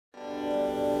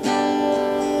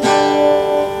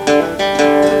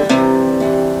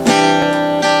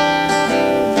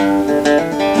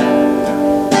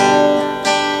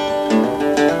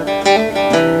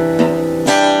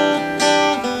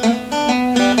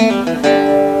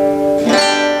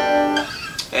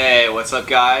Hey, what's up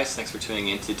guys? Thanks for tuning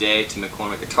in today to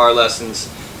McCormick Guitar Lessons.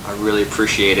 I really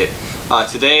appreciate it.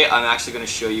 Today I'm actually going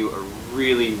to show you a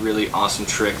really awesome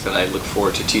trick that I look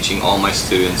forward to teaching all my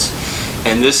students.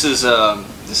 And this is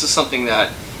something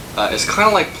that is kind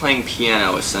of like playing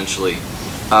piano essentially.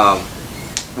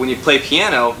 When you play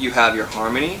piano, you have your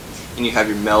harmony and you have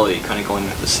your melody kind of going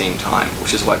at the same time,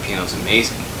 which is why piano is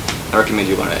amazing. I recommend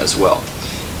you learn it as well.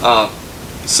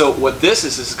 So what this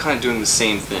is kind of doing the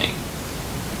same thing.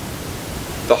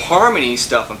 The harmony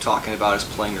stuff I'm talking about is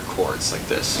playing your chords like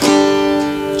this.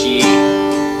 G, or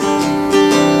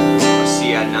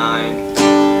C add 9.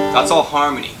 That's all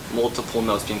harmony. Multiple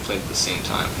notes being played at the same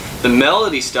time. The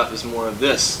melody stuff is more of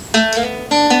this.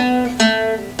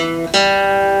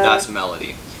 That's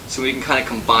melody. So we can kind of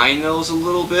combine those a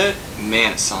little bit.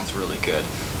 Man, it sounds really good.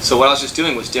 So what I was just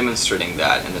doing was demonstrating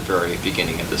that in the very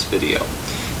beginning of this video.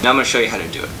 Now I'm going to show you how to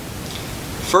do it.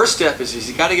 First step is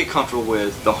you got to get comfortable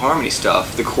with the harmony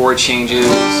stuff, the chord changes,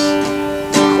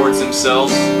 the chords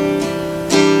themselves. And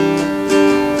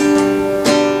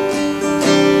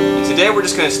today we're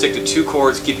just going to stick to 2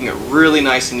 chords, keeping it really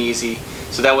nice and easy,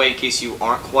 so that way in case you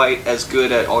aren't quite as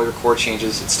good at all your chord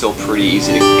changes, it's still pretty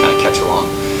easy to kind of catch along.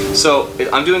 So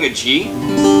I'm doing a G.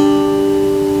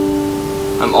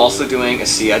 I'm also doing a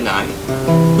C add 9.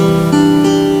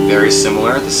 Very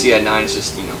similar. The C add 9 is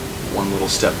just, you know, one little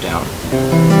step down.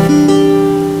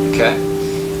 Okay?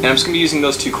 And I'm just going to be using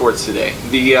those 2 chords today.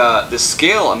 The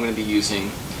scale I'm going to be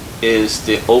using is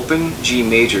the open G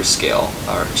major scale,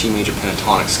 or G major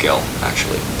pentatonic scale,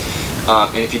 actually.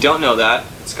 And if you don't know that,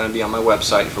 it's going to be on my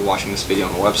website. If you're watching this video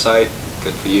on the website,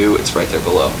 good for you, it's right there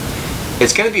below.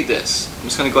 It's going to be this. I'm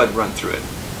just going to go ahead and run through it.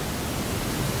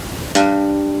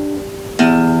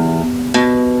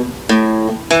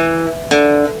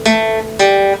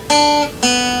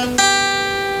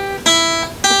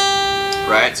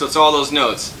 Right? So it's all those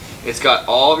notes. It's got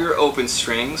all of your open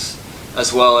strings,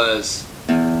 as well as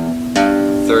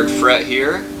 3rd fret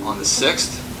here on the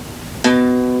 6th.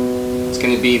 It's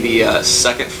going to be the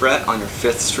 2nd fret on your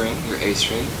 5th string, your A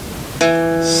string.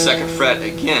 2nd fret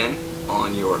again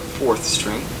on your 4th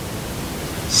string.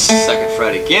 2nd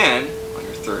fret again on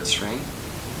your 3rd string.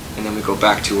 And then we go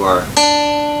back to our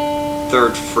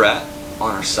 3rd fret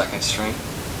on our 2nd string.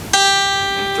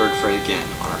 3rd fret again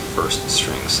on our 1st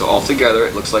string. So all together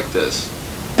it looks like this.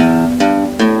 You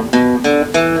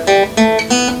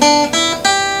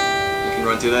can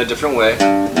run through that a different way.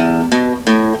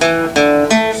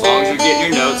 As long as you're getting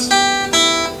your notes.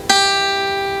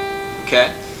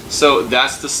 Okay? So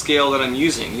that's the scale that I'm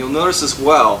using. You'll notice as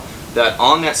well that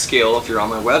on that scale, if you're on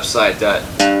my website, that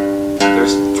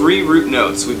there's 3 root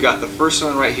notes. We've got the first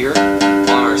one right here on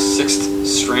our 6th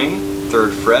string,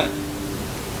 3rd fret.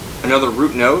 Another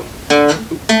root note that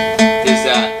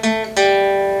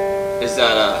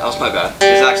was my bad,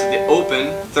 is actually the open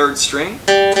 3rd string.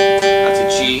 That's a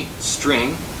G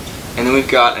string. And then we've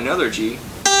got another G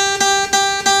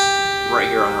right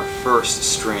here on our 1st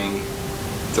string,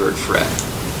 3rd fret.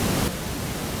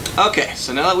 Okay,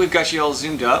 so now that we've got you all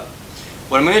zoomed up,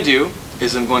 what I'm going to do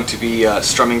is I'm going to be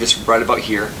strumming this right about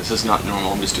here. This is not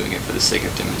normal, I'm just doing it for the sake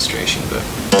of demonstration. But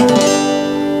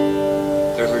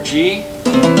there's our G.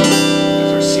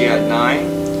 Here's our C add 9.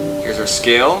 Here's our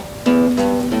scale.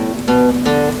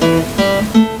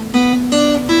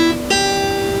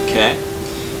 Okay,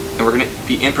 and we're going to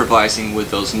be improvising with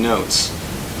those notes.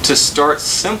 To start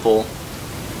simple,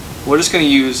 we're just going to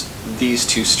use these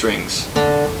 2 strings,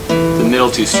 the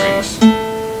middle 2 strings,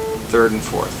 3rd and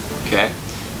 4th. Okay,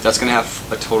 that's going to have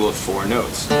a total of 4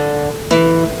 notes.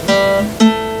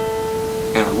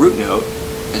 And a root note,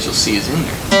 as you'll see, is in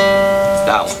there. It's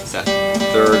that one. It's that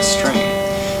 3rd string.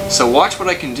 So watch what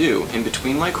I can do in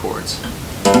between my chords.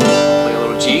 Play a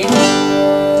little G.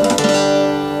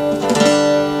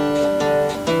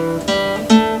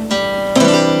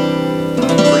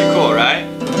 Pretty cool, right?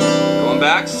 Going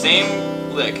back, same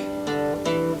lick.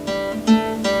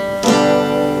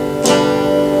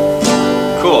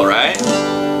 Cool, right?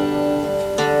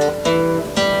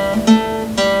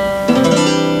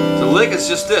 The lick is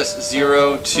just this: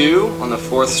 0, 2 on the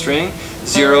 4th string,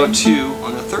 0, 2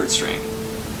 on the 3rd string.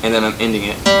 And then I'm ending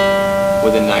it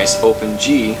with a nice open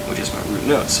G, which is my root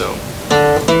note. So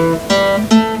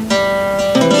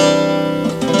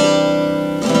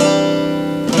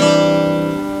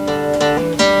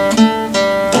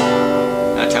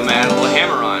that time I add a little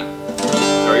hammer on.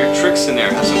 Throw your tricks in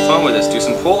there, have some fun with this, do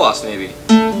some pull-offs maybe.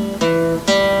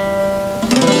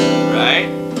 Right?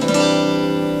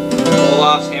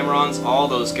 Pull-offs, hammer-ons, all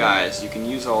those guys. You can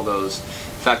use all those.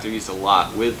 In fact, they're used a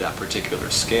lot with that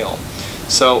particular scale.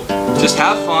 So just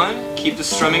have fun, keep the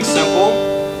strumming simple.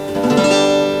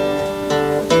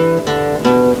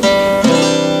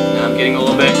 Now I'm getting a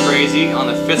little bit crazy. On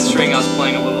the 5th string I was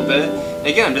playing a little bit. And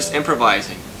again, I'm just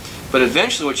improvising. But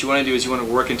eventually what you want to do is you want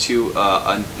to work into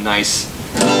a nice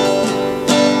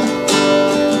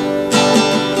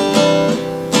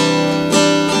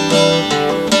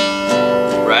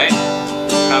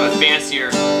fancier.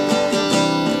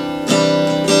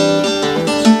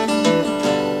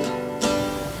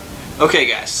 Okay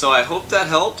guys, so I hope that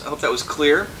helped. I hope that was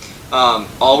clear.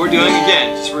 All we're doing,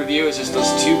 again, just to review, is just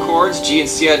those 2 chords, G and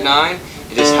C at 9,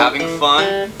 and just having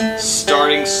fun,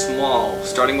 starting small,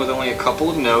 starting with only a couple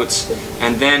of notes,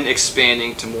 and then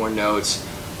expanding to more notes,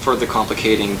 further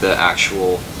complicating the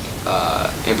actual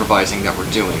improvising that we're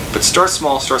doing. But start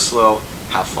small, start slow,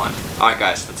 have fun. Alright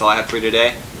guys, that's all I have for you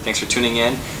today. Thanks for tuning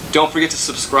in. Don't forget to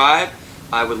subscribe.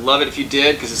 I would love it if you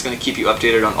did, because it's going to keep you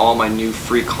updated on all my new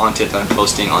free content that I'm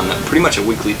posting on pretty much a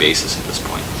weekly basis at this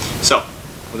point. So,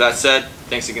 with that said,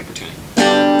 thanks again for tuning in.